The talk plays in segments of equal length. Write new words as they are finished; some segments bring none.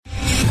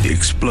The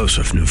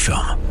explosive new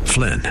film,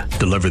 Flynn,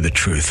 Deliver the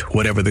Truth,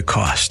 Whatever the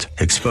Cost,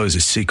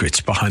 exposes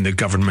secrets behind the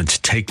government's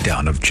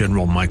takedown of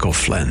General Michael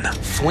Flynn.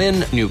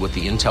 Flynn knew what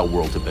the intel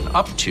world had been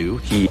up to.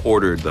 He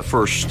ordered the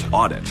first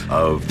audit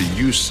of the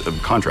use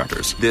of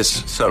contractors.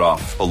 This set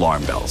off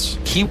alarm bells.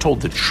 He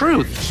told the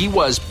truth. He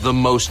was the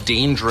most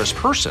dangerous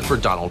person for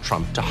Donald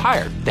Trump to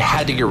hire. They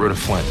had to get rid of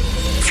Flynn.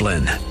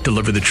 Flynn,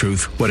 Deliver the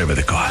Truth, Whatever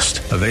the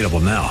Cost. Available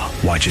now.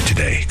 Watch it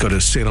today. Go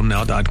to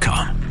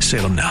salemnow.com.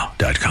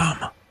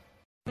 salemnow.com.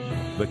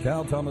 The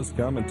Cal Thomas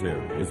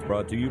Commentary is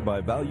brought to you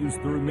by Values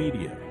Through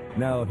Media.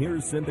 Now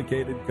here's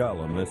syndicated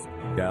columnist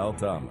Cal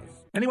Thomas.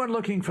 Anyone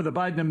looking for the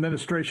Biden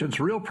administration's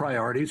real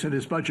priorities in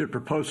his budget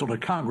proposal to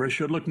Congress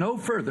should look no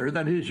further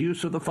than his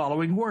use of the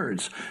following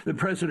words. The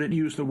president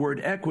used the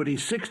word equity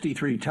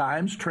 63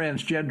 times,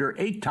 transgender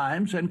 8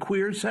 times, and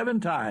queer 7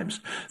 times.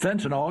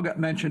 Fentanyl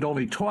got mentioned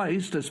only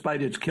twice,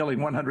 despite its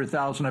killing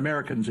 100,000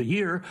 Americans a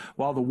year,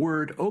 while the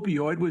word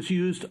opioid was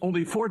used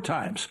only 4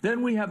 times.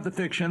 Then we have the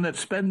fiction that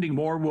spending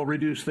more will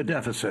reduce the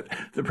deficit.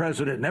 The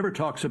president never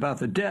talks about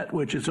the debt,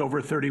 which is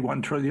over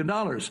 $31 trillion.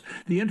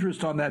 The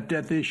interest on that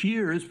debt this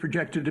year is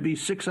projected to be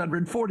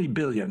 $640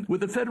 billion.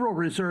 With the Federal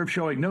Reserve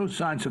showing no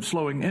signs of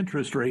slowing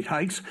interest rate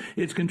hikes,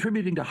 it's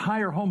contributing to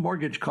higher home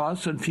mortgage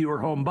costs and fewer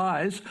home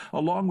buys,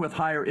 along with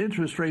higher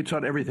interest rates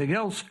on everything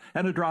else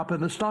and a drop in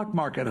the stock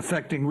market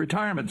affecting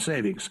retirement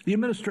savings. The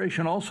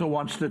administration also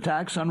wants to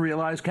tax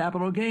unrealized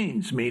capital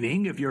gains,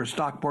 meaning if your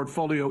stock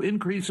portfolio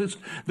increases,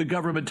 the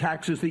government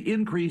taxes the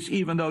increase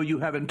even though you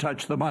haven't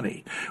touched the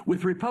money.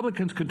 With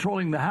Republicans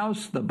controlling the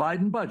House, the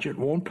Biden budget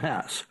won't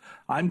pass.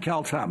 I'm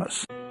Cal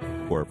Thomas.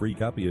 For a free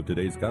copy of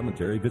today's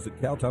commentary, visit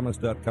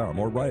calthomas.com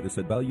or write us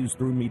at Values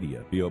Through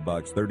Media, P.O.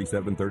 Box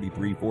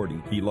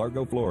 373340, Key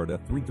Largo, Florida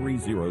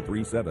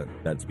 33037.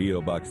 That's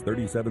P.O. Box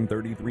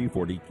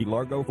 373340, Key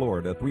Largo,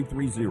 Florida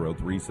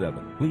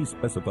 33037. Please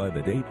specify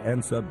the date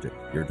and subject.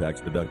 Your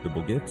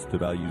tax-deductible gifts to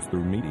Values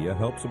Through Media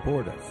help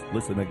support us.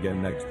 Listen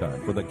again next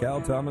time for the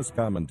Cal Thomas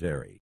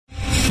Commentary.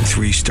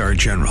 3-star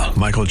General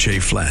Michael J.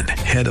 Flynn,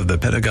 head of the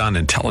Pentagon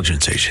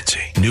Intelligence Agency,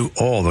 knew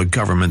all the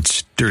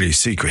government's dirty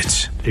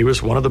secrets. He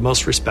was one of the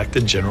most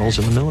respected generals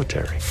in the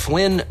military.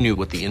 Flynn knew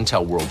what the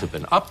intel world had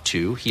been up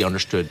to. He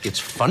understood its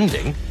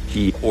funding.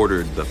 He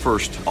ordered the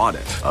first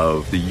audit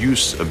of the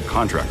use of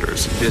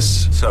contractors.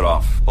 This set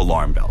off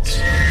alarm bells.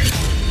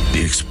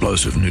 The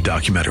explosive new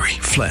documentary,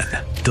 Flynn,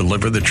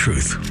 Deliver the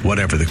Truth,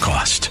 Whatever the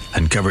Cost,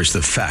 uncovers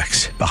the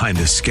facts behind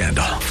this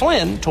scandal.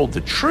 Flynn told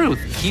the truth.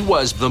 He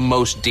was the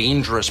most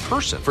dangerous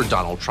person for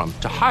Donald Trump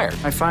to hire.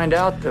 I find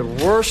out the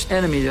worst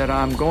enemy that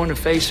I'm going to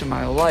face in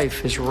my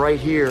life is right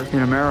here in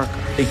America.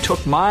 They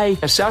took my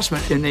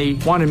assessment and they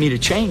wanted me to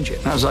change it.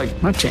 And I was like,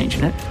 I'm not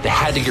changing it. They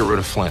had to get rid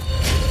of Flynn.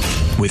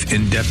 With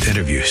in-depth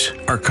interviews,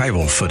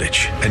 archival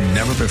footage, and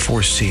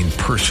never-before-seen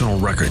personal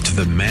records of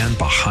the man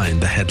behind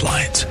the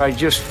headlines. I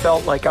just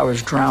felt like I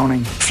was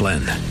drowning.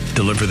 Flynn,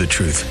 Deliver the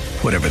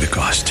Truth, Whatever the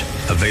Cost.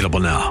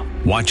 Available now.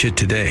 Watch it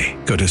today.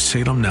 Go to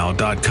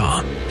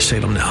salemnow.com.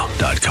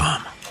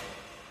 salemnow.com.